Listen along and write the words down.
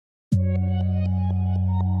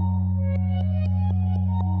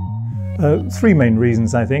Three main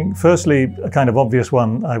reasons, I think. Firstly, a kind of obvious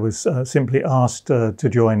one, I was simply asked to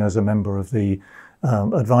join as a member of the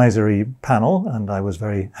advisory panel, and I was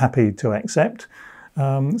very happy to accept.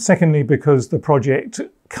 Secondly, because the project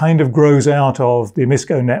kind of grows out of the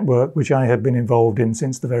Amisco network, which I had been involved in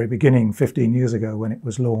since the very beginning, 15 years ago when it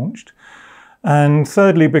was launched. And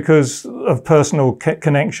thirdly, because of personal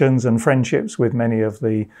connections and friendships with many of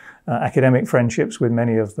the academic friendships with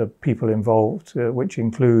many of the people involved, which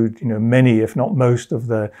include, many, if not most, of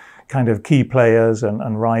the kind of key players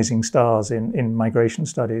and rising stars in migration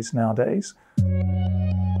studies nowadays.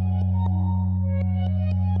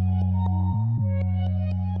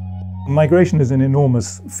 Migration is an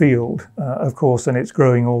enormous field, of course, and it's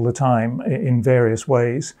growing all the time in various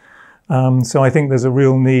ways. So I think there's a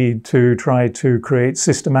real need to try to create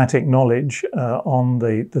systematic knowledge on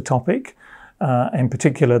the topic, in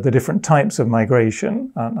particular the different types of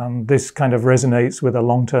migration. And this kind of resonates with a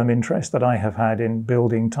long-term interest that I have had in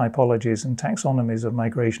building typologies and taxonomies of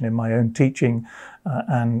migration in my own teaching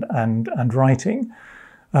and writing.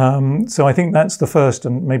 So I think that's the first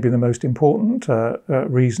and maybe the most important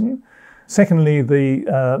reason. Secondly,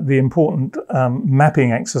 the important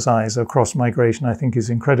mapping exercise of cross-migration, I think, is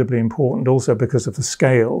incredibly important also because of the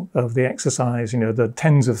scale of the exercise, the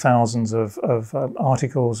tens of thousands of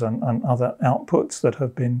articles and other outputs that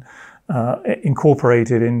have been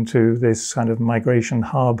incorporated into this kind of migration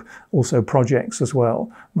hub, also projects as well.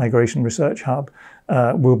 Migration Research Hub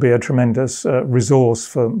will be a tremendous resource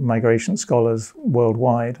for migration scholars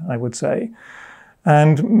worldwide, I would say.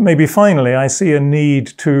 And maybe finally, I see a need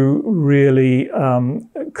to really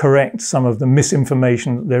correct some of the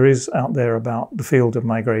misinformation that there is out there about the field of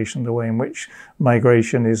migration, the way in which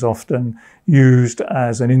migration is often used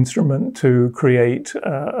as an instrument to create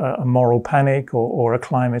a moral panic or a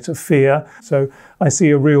climate of fear. So I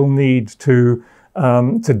see a real need to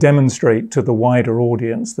demonstrate to the wider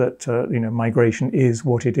audience that migration is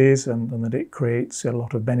what it is and that it creates a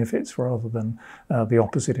lot of benefits rather than the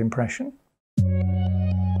opposite impression.